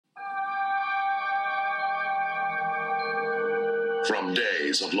From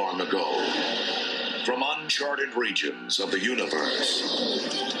days of long ago, from uncharted regions of the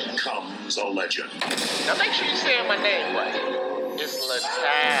universe, comes a legend. Now make sure you're saying my name right. It's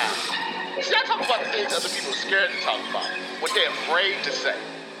LaTown. See, I talk about the things other people are scared to talk about, what they're afraid to say.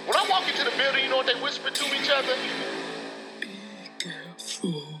 When I walk into the building, you know what they whisper to each other? Be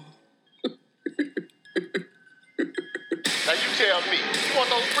careful. Now you tell me, you want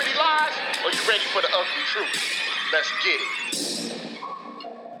those pretty lies, or you ready for the ugly truth? Let's get it.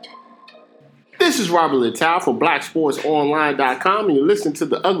 This is Robert Littal from BlackSportsOnline.com, and you're listening to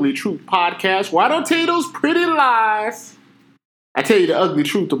the Ugly Truth podcast, where I don't tell you those pretty lies. I tell you the ugly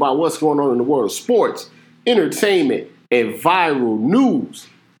truth about what's going on in the world of sports, entertainment, and viral news.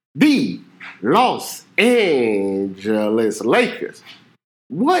 The Los Angeles Lakers.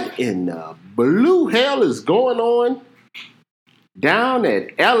 What in the blue hell is going on down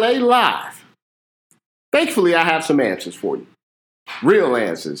at LA Live? Thankfully, I have some answers for you. Real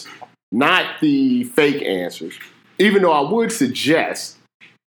answers, not the fake answers. Even though I would suggest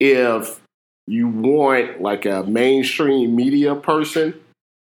if you want like a mainstream media person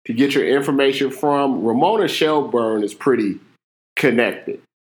to get your information from, Ramona Shelburne is pretty connected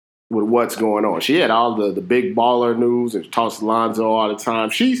with what's going on. She had all the big baller news and talks to Lonzo all the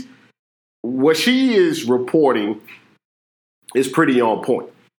time. What she is reporting is pretty on point.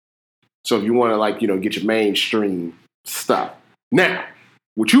 So if you want to get your mainstream stuff. Now,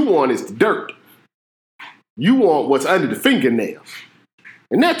 what you want is the dirt. You want what's under the fingernails.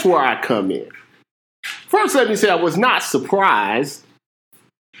 And that's where I come in. First, let me say I was not surprised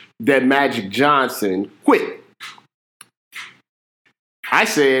that Magic Johnson quit. I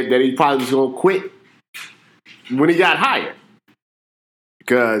said that he probably was going to quit when he got hired.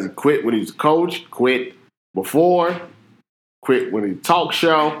 Because he quit when he was a coach, quit before, quit when he was a talk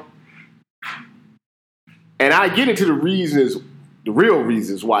show. And I get into the real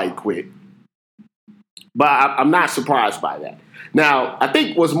reasons why he quit. But I'm not surprised by that. Now, I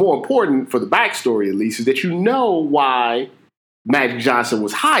think what's more important for the backstory, at least, is that you know why Magic Johnson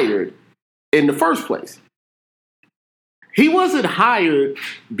was hired in the first place. He wasn't hired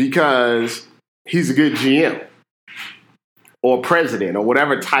because he's a good GM or president or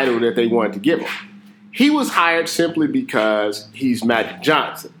whatever title that they wanted to give him. He was hired simply because he's Magic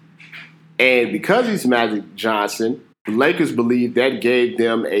Johnson. And because he's Magic Johnson, the Lakers believe that gave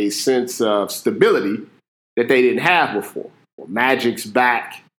them a sense of stability that they didn't have before. Well, Magic's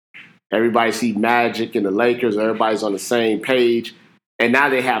back. Everybody sees Magic and the Lakers. Everybody's on the same page. And now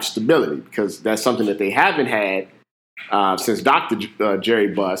they have stability because that's something that they haven't had since Dr. Jerry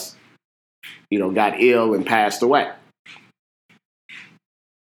Buss, got ill and passed away.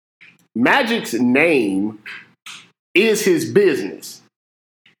 Magic's name is his business.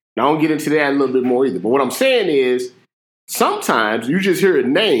 Now, I don't get into that a little bit more either. But what I'm saying is, sometimes you just hear a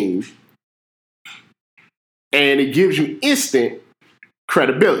name and it gives you instant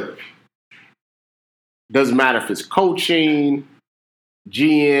credibility. Doesn't matter if it's coaching,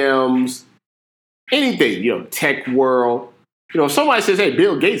 GMs, anything, tech world. If somebody says, hey,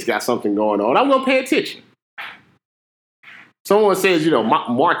 Bill Gates got something going on, I'm going to pay attention. Someone says,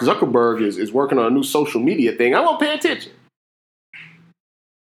 Mark Zuckerberg is working on a new social media thing, I'm going to pay attention.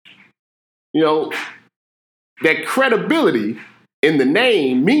 That credibility in the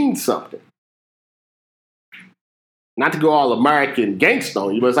name means something. Not to go all American gangsta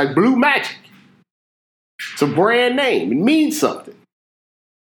on you, but it's like Blue Magic. It's a brand name. It means something.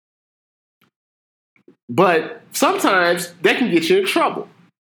 But sometimes that can get you in trouble.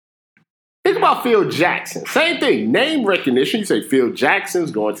 Think about Phil Jackson. Same thing. Name recognition. You say Phil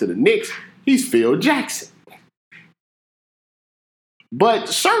Jackson's going to the Knicks. He's Phil Jackson. But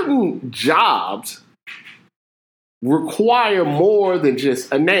certain jobs require more than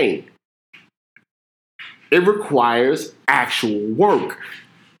just a name. It requires actual work.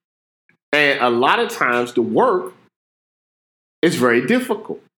 And a lot of times the work is very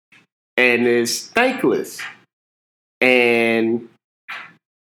difficult and is thankless. And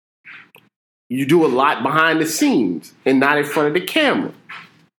you do a lot behind the scenes and not in front of the camera.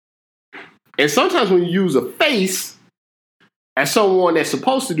 And sometimes when you use a face as someone that's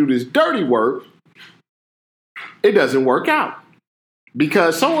supposed to do this dirty work, it doesn't work out.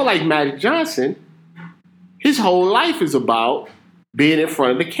 Because someone like Magic Johnson, his whole life is about being in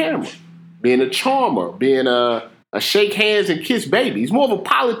front of the camera, being a charmer, being a shake hands and kiss baby. He's more of a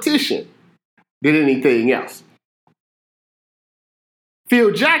politician than anything else.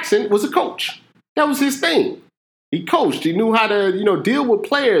 Phil Jackson was a coach. That was his thing. He coached. He knew how to, deal with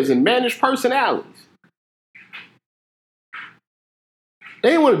players and manage personalities. They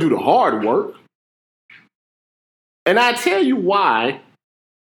didn't want to do the hard work. And I tell you why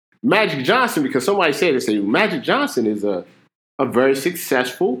Magic Johnson, because somebody said it, Magic Johnson is a very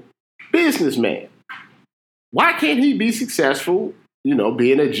successful businessman. Why can't he be successful, being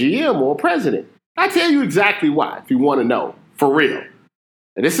a GM or a president? I tell you exactly why, if you want to know, for real.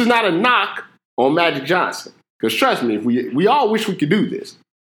 And this is not a knock on Magic Johnson, because trust me, we all wish we could do this.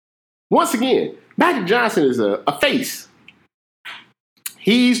 Once again, Magic Johnson is a face.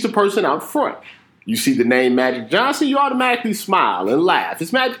 He's the person out front. You see the name Magic Johnson, you automatically smile and laugh.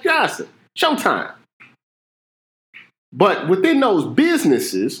 It's Magic Johnson. Showtime. But within those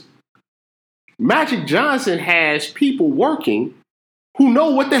businesses, Magic Johnson has people working who know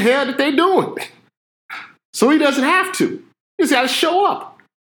what the hell that they're doing. So he doesn't have to. He just got to show up.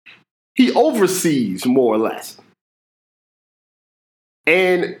 He oversees more or less.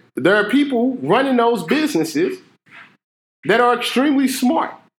 And there are people running those businesses that are extremely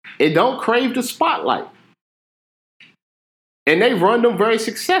smart and don't crave the spotlight. And they run them very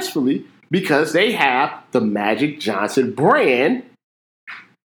successfully because they have the Magic Johnson brand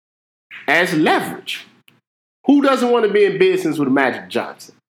as leverage. Who doesn't want to be in business with Magic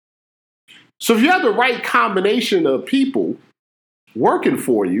Johnson? So if you have the right combination of people working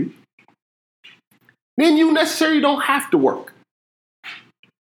for you, then you necessarily don't have to work.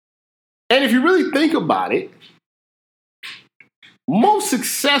 And if you really think about it, most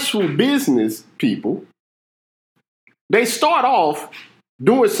successful business people, they start off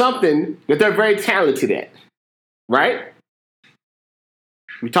doing something that they're very talented at, right?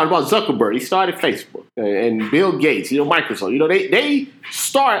 We talked about Zuckerberg. He started Facebook, and Bill Gates, Microsoft. They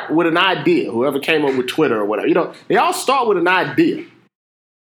start with an idea. Whoever came up with Twitter or whatever, they all start with an idea,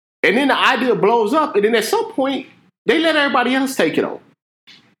 and then the idea blows up, and then at some point they let everybody else take it on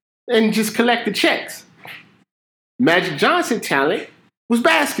and just collect the checks. Magic Johnson talent was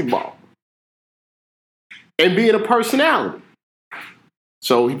basketball and being a personality.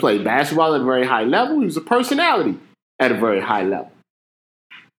 So he played basketball at a very high level. He was a personality at a very high level.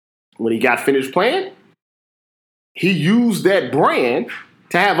 When he got finished playing, he used that brand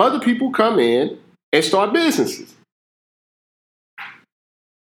to have other people come in and start businesses.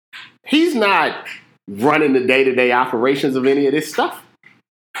 He's not running the day-to-day operations of any of this stuff.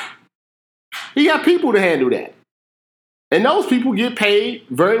 He got people to handle that. And those people get paid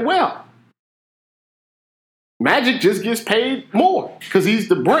very well. Magic just gets paid more because he's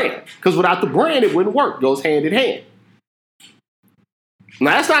the brand. Because without the brand, it wouldn't work. It goes hand in hand.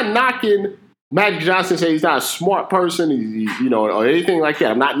 Now, that's not knocking Magic Johnson, say he's not a smart person, or anything like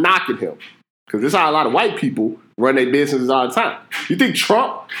that. I'm not knocking him. Because this is how a lot of white people run their businesses all the time. You think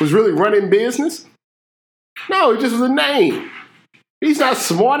Trump was really running business? No, it just was a name. He's not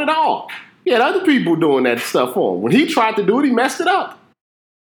smart at all. He had other people doing that stuff for him. When he tried to do it, he messed it up.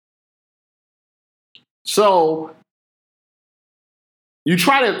 So you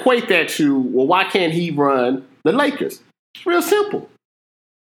try to equate that to, well, why can't he run the Lakers? It's real simple.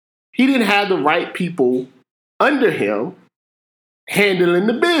 He didn't have the right people under him handling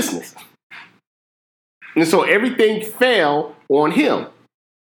the business. And so everything fell on him.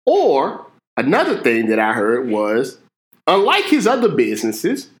 Or another thing that I heard was, unlike his other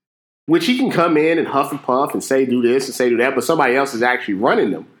businesses, which he can come in and huff and puff and say do this and say do that, but somebody else is actually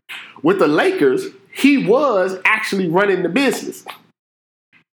running them. With the Lakers, he was actually running the business.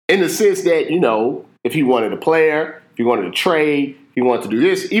 In the sense that, if he wanted a player, if he wanted to trade, if he wanted to do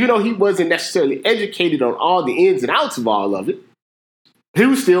this, even though he wasn't necessarily educated on all the ins and outs of all of it, he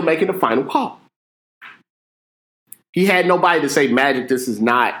was still making the final call. He had nobody to say, Magic, this is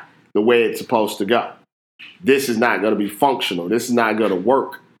not the way it's supposed to go. This is not going to be functional. This is not going to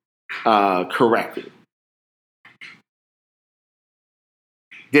work correctly.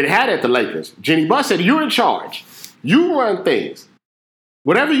 Did have at the Lakers. Jenny Buss said, you're in charge. You run things.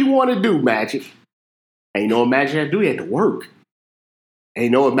 Whatever you want to do, Magic. Ain't no what Magic had to do. He had to work.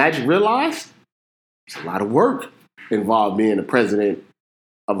 Ain't no what Magic realized. It's a lot of work involved being the president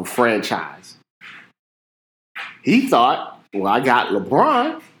of a franchise. He thought, well, I got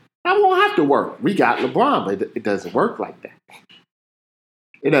LeBron. I won't have to work. We got LeBron, but it doesn't work like that.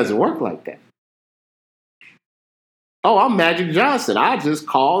 It doesn't work like that. Oh, I'm Magic Johnson. I just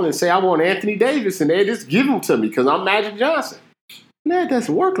call and say I want Anthony Davis, and they just give him to me because I'm Magic Johnson. No, it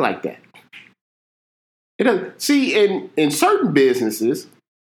doesn't work like that. It doesn't. See, in certain businesses,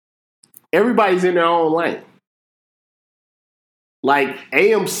 everybody's in their own lane. Like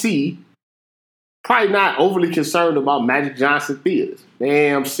AMC, probably not overly concerned about Magic Johnson theaters.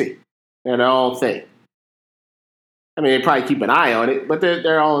 They're AMC. They're their own thing. I mean, they probably keep an eye on it, but they're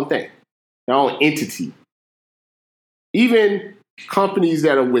their own thing, their own entity. Even companies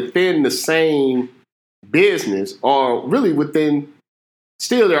that are within the same business are really within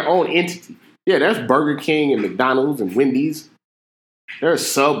still their own entity. Yeah, there's Burger King and McDonald's and Wendy's. There's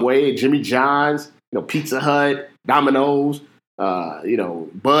Subway and Jimmy John's, Pizza Hut, Domino's, Bud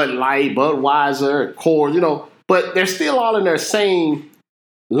Light, Budweiser, Coors, but they're still all in their same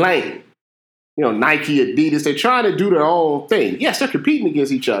lane. Nike, Adidas, they're trying to do their own thing. Yes, they're competing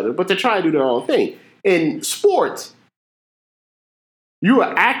against each other, but they're trying to do their own thing. In sports, you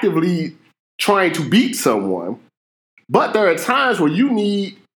are actively trying to beat someone, but there are times where you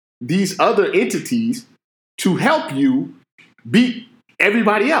need these other entities to help you beat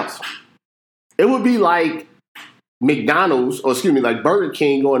everybody else. It would be like like Burger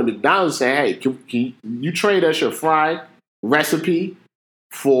King going to McDonald's and saying, hey, can you trade us your fried recipe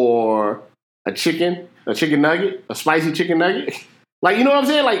for a chicken nugget, a spicy chicken nugget? Like, you know what I'm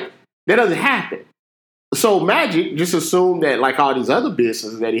saying? Like, that doesn't happen. So Magic just assumed that, like all these other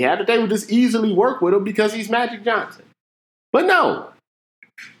businesses that he had, that they would just easily work with him because he's Magic Johnson. But no.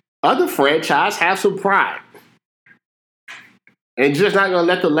 Other franchises have some pride. And just not going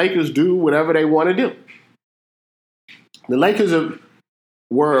to let the Lakers do whatever they want to do. The Lakers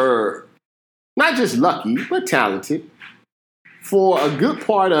were not just lucky, but talented for a good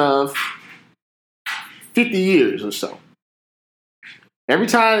part of 50 years or so. Every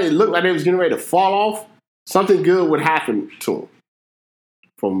time it looked like they was getting ready to fall off, something good would happen to them.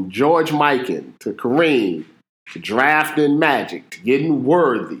 From George Mikan to Kareem to drafting Magic to getting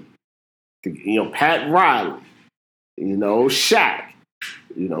Worthy to Pat Riley, Shaq,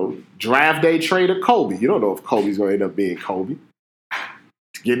 draft day trade of Kobe. You don't know if Kobe's going to end up being Kobe.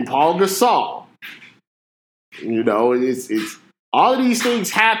 To getting Paul Gasol. It's all of these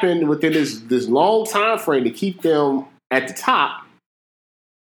things happen within this long time frame to keep them at the top.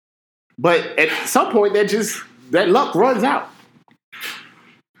 But at some point, that luck runs out.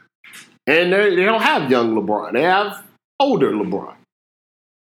 And they don't have young LeBron. They have older LeBron.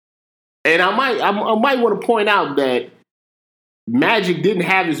 And I might want to point out that Magic didn't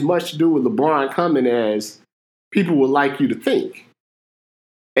have as much to do with LeBron coming as people would like you to think.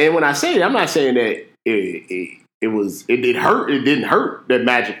 And when I say that, I'm not saying that it didn't hurt that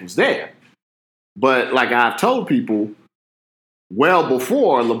Magic was there. But like I've told people, well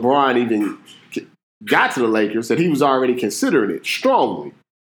before LeBron even got to the Lakers, that he was already considering it strongly.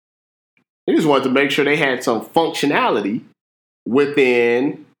 He just wanted to make sure they had some functionality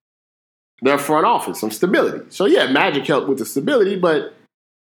within their front office, some stability. So yeah, Magic helped with the stability, but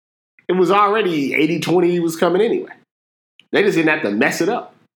it was already 80-20 was coming anyway. They just didn't have to mess it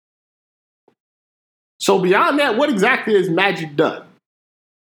up. So beyond that, what exactly has Magic done?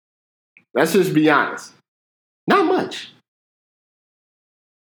 Let's just be honest. Not much.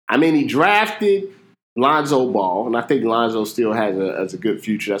 I mean, he drafted Lonzo Ball, and I think Lonzo still has a good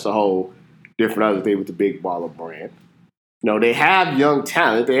future. That's a whole different other thing with the Big Baller brand. They have young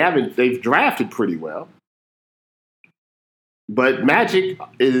talent. They've drafted pretty well. But Magic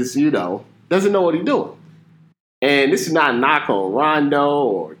is, doesn't know what he's doing. And this is not a knock on Rondo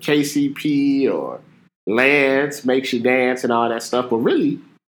or KCP or Lance, makes you dance and all that stuff. But really,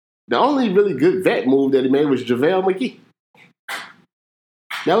 the only really good vet move that he made was JaVale McGee.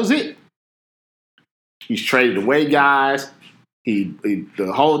 That was it. He's traded away guys.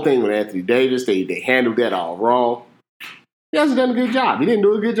 The whole thing with Anthony Davis, they handled that all wrong. He hasn't done a good job. He didn't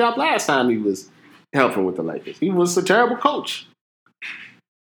do a good job last time he was helping with the Lakers. He was a terrible coach.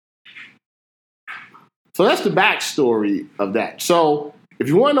 So that's the backstory of that. So if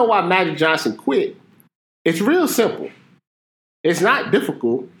you want to know why Magic Johnson quit, it's real simple. It's not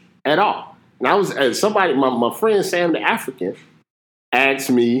difficult at all. And my friend Sam the African asked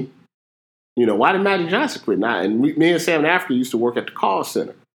me, why did Magic Johnson quit? Me and Sam the African used to work at the call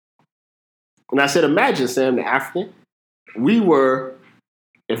center. And I said, imagine, Sam the African,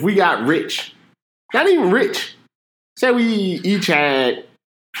 if we got rich, not even rich, say we each had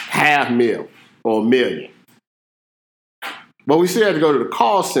 $500,000 or $1 million, but we still had to go to the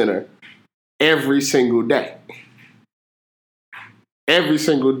call center every single day. Every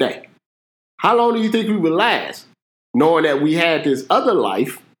single day. How long do you think we would last, knowing that we had this other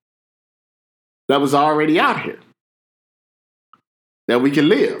life that was already out here, that we could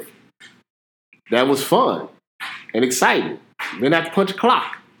live, that was fun and exciting? We didn't have to punch a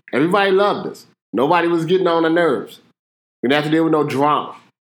clock. Everybody loved us. Nobody was getting on our nerves. We didn't have to deal with no drama.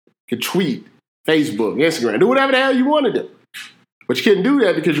 You could tweet, Facebook, Instagram, do whatever the hell you want to do. But you couldn't do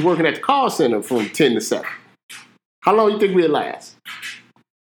that because you're working at the call center from 10 to 7. How long do you think we'd last?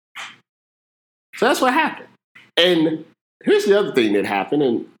 So that's what happened. And here's the other thing that happened,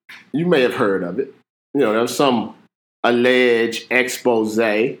 and you may have heard of it. There was some alleged expose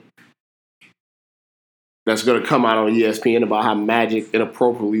that's going to come out on ESPN about how Magic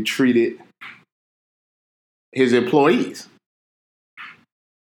inappropriately treated his employees.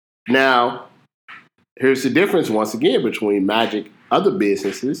 Now, here's the difference once again between Magic, other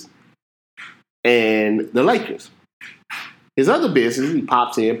businesses, and the Lakers. His other business, he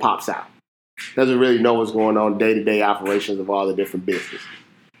pops in, pops out. Doesn't really know what's going on day-to-day operations of all the different businesses.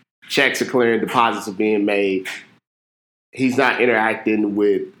 Checks are clearing, deposits are being made. He's not interacting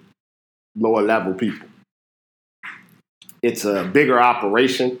with lower-level people. It's a bigger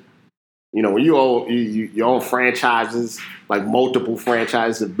operation. You know, when you own franchises, like multiple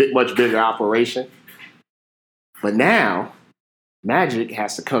franchises, a much bigger operation. But now, Magic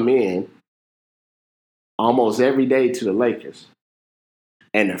has to come in almost every day to the Lakers.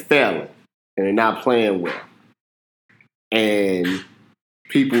 And they're failing. And they're not playing well. And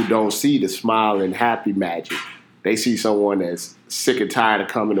people don't see the smiling, happy Magic. They see someone that's sick and tired of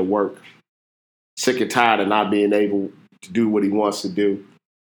coming to work. Sick and tired of not being able to do what he wants to do.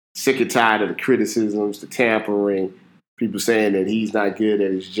 Sick and tired of the criticisms, the tampering, people saying that he's not good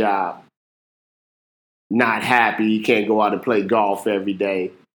at his job. Not happy he can't go out and play golf every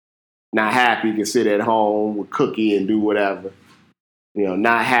day. Not happy he can sit at home with Cookie and do whatever. You know,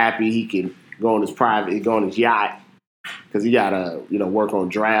 not happy he can go on his yacht because he got to, work on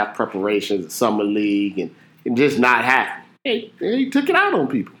draft preparations, the summer league, and just not happy. He took it out on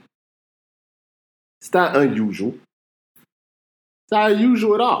people. It's not unusual. It's not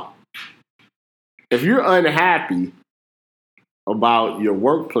unusual at all. If you're unhappy about your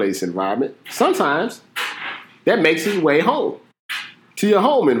workplace environment, sometimes that makes its way home to your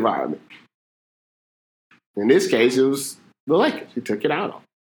home environment. In this case, it was the Lakers. He took it out on.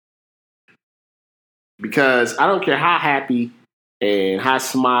 Because I don't care how happy and how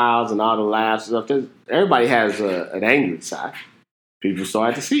smiles and all the laughs and stuff, everybody has an angry side. People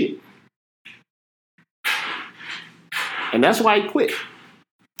start to see it. And that's why he quit.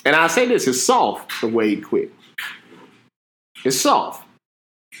 And I say this, it's soft the way he quit. It's soft.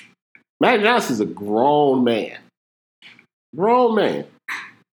 Magic Johnson's a grown man. Grown man.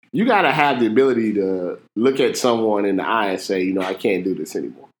 You got to have the ability to look at someone in the eye and say, I can't do this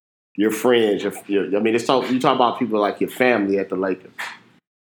anymore. Your friends, you talk about people like your family at the Lakers.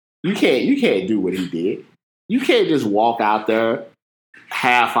 You can't do what he did. You can't just walk out there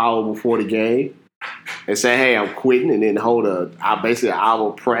half hour before the game and say, hey, I'm quitting, and then hold basically an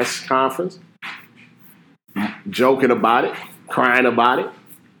hour press conference, joking about it, crying about it,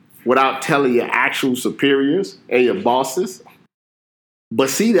 without telling your actual superiors and your bosses. But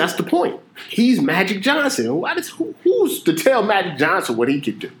see, that's the point. He's Magic Johnson. Who's to tell Magic Johnson what he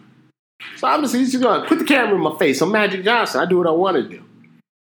can do? So obviously he's just going to put the camera in my face. I'm Magic Johnson. I do what I want to do.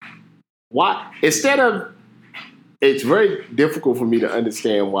 Why? It's very difficult for me to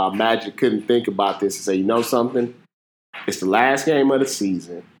understand why Magic couldn't think about this and say, you know something? It's the last game of the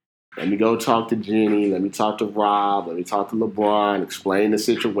season. Let me go talk to Jenny. Let me talk to Rob. Let me talk to LeBron. Explain the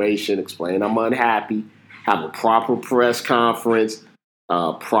situation. Explain I'm unhappy. Have a proper press conference.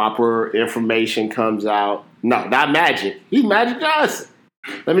 Proper information comes out. No, not Magic. He's Magic Johnson.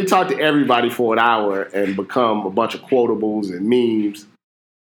 Let me talk to everybody for an hour and become a bunch of quotables and memes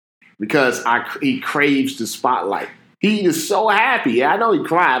because he craves the spotlight. He is so happy. I know he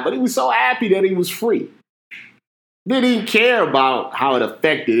cried, but he was so happy that he was free. Didn't even care about how it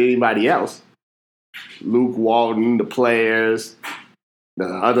affected anybody else. Luke Walton, the players, the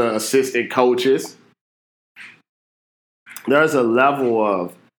other assistant coaches. There's a level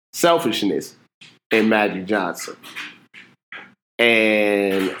of selfishness in Magic Johnson.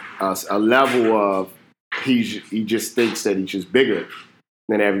 And a level of he just thinks that he's just bigger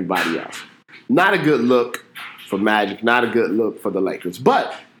than everybody else. Not a good look for Magic, not a good look for the Lakers.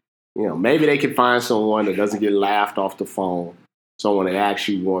 But, maybe they can find someone that doesn't get laughed off the phone, someone that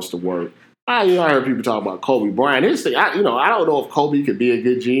actually wants to work. I heard people talk about Kobe Bryant. I don't know if Kobe could be a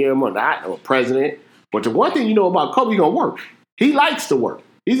good GM or not, or president. But the one thing you know about Kobe, he's going to work. He likes to work.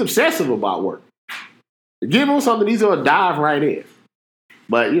 He's obsessive about work. Give him something, he's going to dive right in.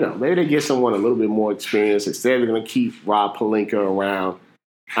 But, maybe they get someone a little bit more experienced. Instead, they're going to keep Rob Pelinka around.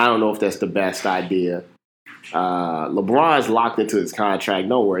 I don't know if that's the best idea. LeBron's locked into his contract.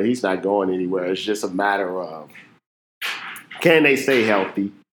 Don't worry, he's not going anywhere. It's just a matter of, can they stay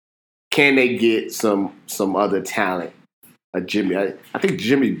healthy? Can they get some other talent? Jimmy. I think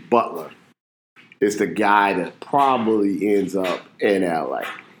Jimmy Butler is the guy that probably ends up in LA.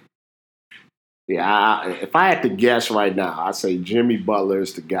 Yeah, if I had to guess right now, I'd say Jimmy Butler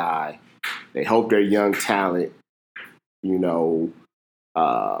is the guy. They hope their young talent,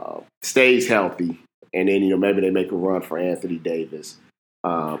 stays healthy. And then, maybe they make a run for Anthony Davis.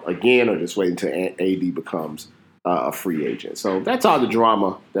 again, or just wait until AD becomes a free agent. So that's all the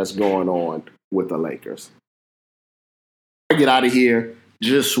drama that's going on with the Lakers. I get out of here.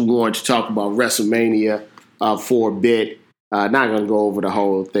 Just want to talk about WrestleMania for a bit. Not going to go over the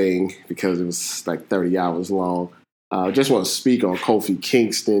whole thing because it was like 30 hours long. Just want to speak on Kofi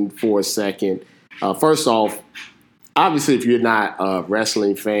Kingston for a second. First off, obviously, if you're not a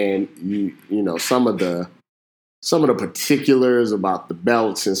wrestling fan, you know some of the particulars about the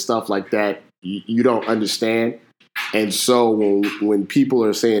belts and stuff like that you don't understand. And so when people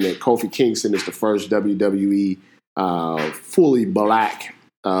are saying that Kofi Kingston is the first WWE fully black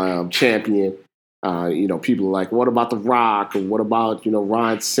champion, people are like, what about The Rock? Or what about,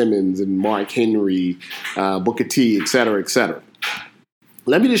 Ron Simmons and Mark Henry, Booker T, et cetera, et cetera.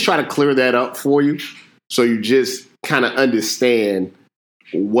 Let me just try to clear that up for you so you just kind of understand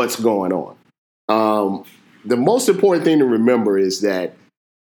what's going on. The most important thing to remember is that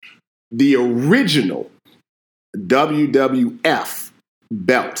the original WWF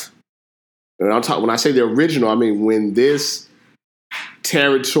belt, and when I say the original, I mean when this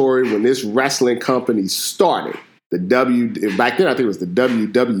territory, when this wrestling company started, back then I think it was the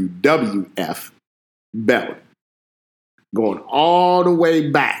WWF belt, going all the way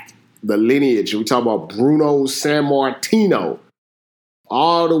back, the lineage. We talk about Bruno Sammartino,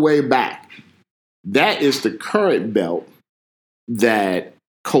 all the way back. That is the current belt that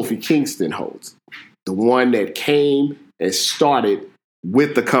Kofi Kingston holds, the one that came and started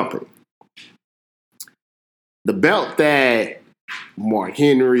with the company. The belt that Mark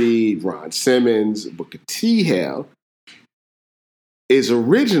Henry, Ron Simmons, Booker T held is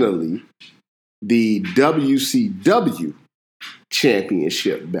originally the WCW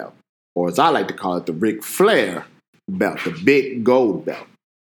championship belt, or as I like to call it, the Ric Flair belt, the big gold belt.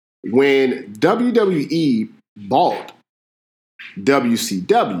 When WWE bought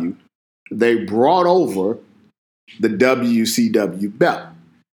WCW, they brought over the WCW belt.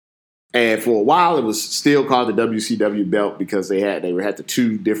 And for a while, it was still called the WCW belt because they had the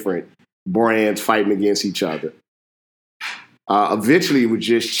two different brands fighting against each other. Eventually, it would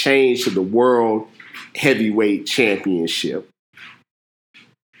just change to the World Heavyweight Championship.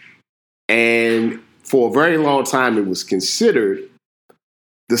 And for a very long time, it was considered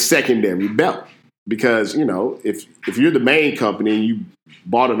the secondary belt because, if you're the main company and you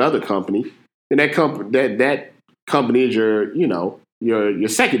bought another company, then that company is your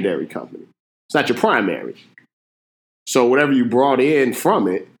secondary company. It's not your primary. So whatever you brought in from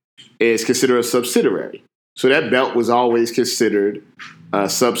it is considered a subsidiary. So that belt was always considered a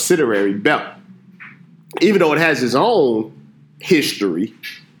subsidiary belt. Even though it has its own history,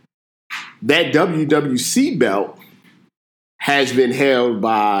 that WWC belt has been held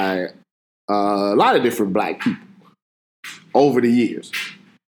by a lot of different black people over the years.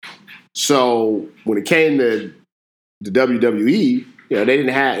 So when it came to the WWE,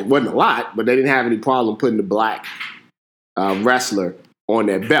 it wasn't a lot, but they didn't have any problem putting the black wrestler on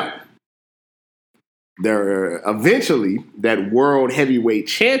that belt. Eventually, that World Heavyweight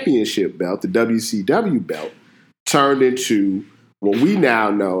Championship belt, the WCW belt, turned into what we now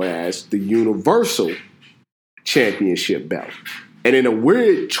know as the Universal Championship belt. And in a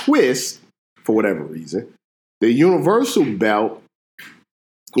weird twist, for whatever reason, the Universal belt,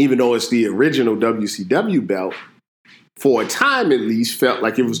 even though it's the original WCW belt, for a time at least felt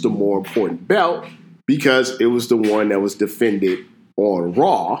like it was the more important belt because it was the one that was defended on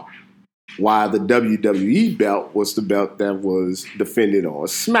Raw, while the WWE belt was the belt that was defended on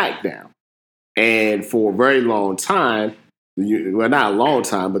SmackDown. And for a very long time, not a long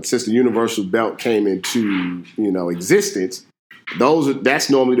time, but since the Universal belt came into existence, that's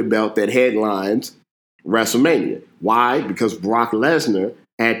normally the belt that headlines WrestleMania. Why? Because Brock Lesnar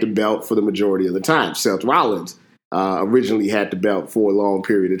had the belt for the majority of the time. Seth Rollins originally had the belt for a long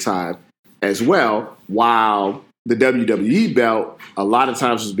period of time as well, while the WWE belt a lot of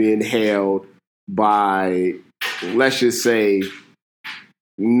times was being held by, let's just say,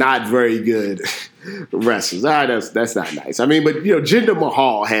 not very good wrestlers. That's not nice. I mean, but Jinder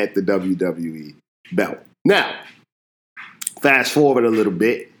Mahal had the WWE belt. Now, fast forward a little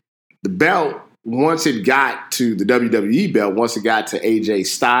bit. The belt, once it got to the WWE belt, once it got to AJ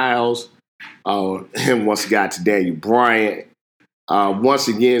Styles, and once it got to Daniel Bryan, once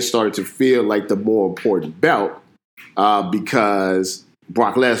again started to feel like the more important belt because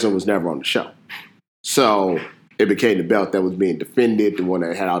Brock Lesnar was never on the show. So it became the belt that was being defended, the one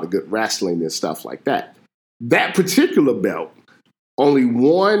that had all the good wrestling and stuff like that. That particular belt, only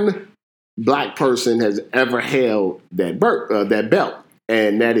one black person has ever held that belt,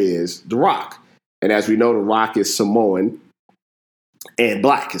 and that is The Rock. And as we know, The Rock is Samoan, and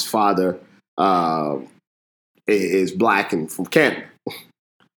black. His father is black and from Canada.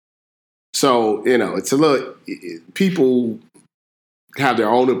 So, it's a little, people have their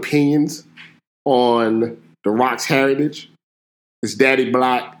own opinions on The Rock's heritage. His daddy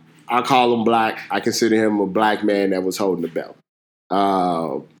black. I call him black. I consider him a black man that was holding the belt.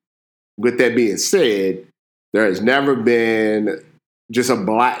 With that being said, there has never been just a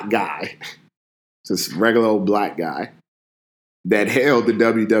black guy, just regular old black guy, that held the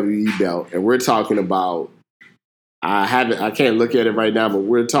WWE belt. And we're talking about, I can't look at it right now, but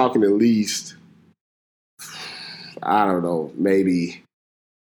we're talking at least, I don't know, maybe,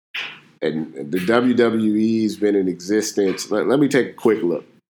 and the WWE's been in existence. Let me take a quick look.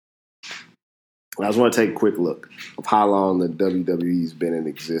 I just want to take a quick look of how long the WWE's been in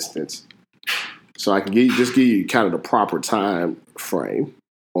existence, so I can give you kind of the proper time frame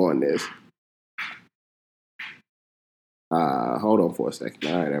on this. Hold on for a second.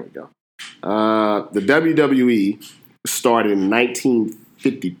 All right, there we go. The WWE started in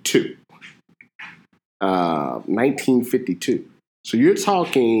 1952. 1952. So you're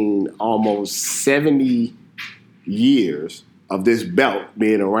talking almost 70 years of this belt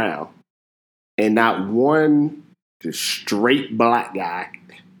being around, and not one just straight black guy,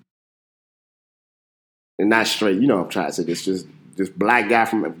 and not straight, what I'm trying to say, this just black guy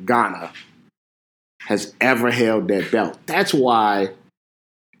from Ghana has ever held that belt. That's why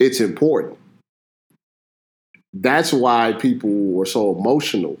it's important. That's why people were so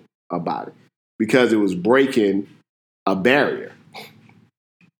emotional about it, because it was breaking a barrier.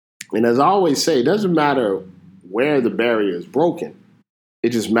 And as I always say, it doesn't matter where the barrier is broken. It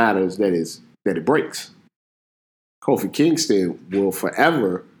just matters that it breaks. Kofi Kingston will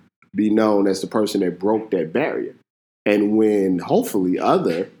forever be known as the person that broke that barrier. And when hopefully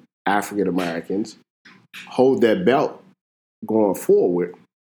other African Americans hold that belt going forward,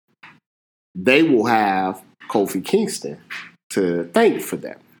 they will have Kofi Kingston to thank for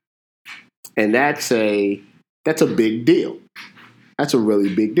that. And that's a big deal. That's a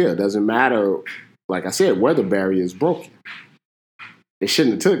really big deal. It doesn't matter, like I said, where the barrier is broken. It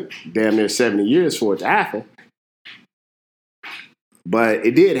shouldn't have took damn near 70 years for it to happen. But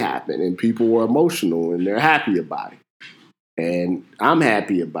it did happen, and people were emotional, and they're happy about it. And I'm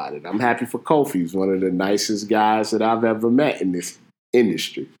happy about it. I'm happy for Kofi. He's one of the nicest guys that I've ever met in this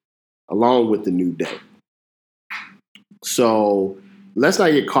industry, along with the New Day. So let's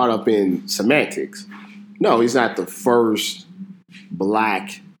not get caught up in semantics. No, he's not the first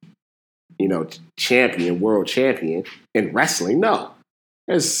black, champion, world champion in wrestling. No,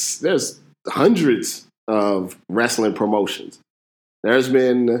 there's hundreds of wrestling promotions. There's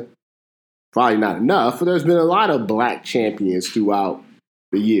been, probably not enough, but there's been a lot of black champions throughout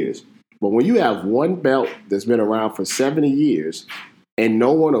the years. But when you have one belt that's been around for 70 years and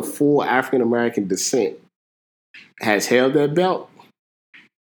no one of full African-American descent has held that belt,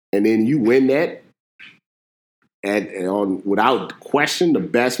 and then you win that on, without question, the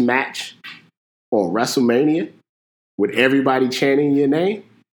best match on WrestleMania with everybody chanting your name,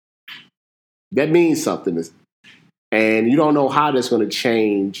 that means something. And you don't know how that's going to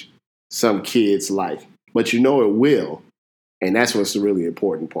change some kid's life, but you know it will. And that's what's the really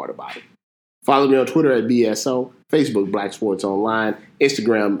important part about it. Follow me on Twitter at BSO, Facebook Black Sports Online,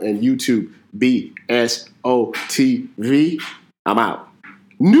 Instagram and YouTube BSOTV. I'm out.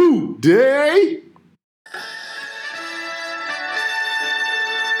 New Day!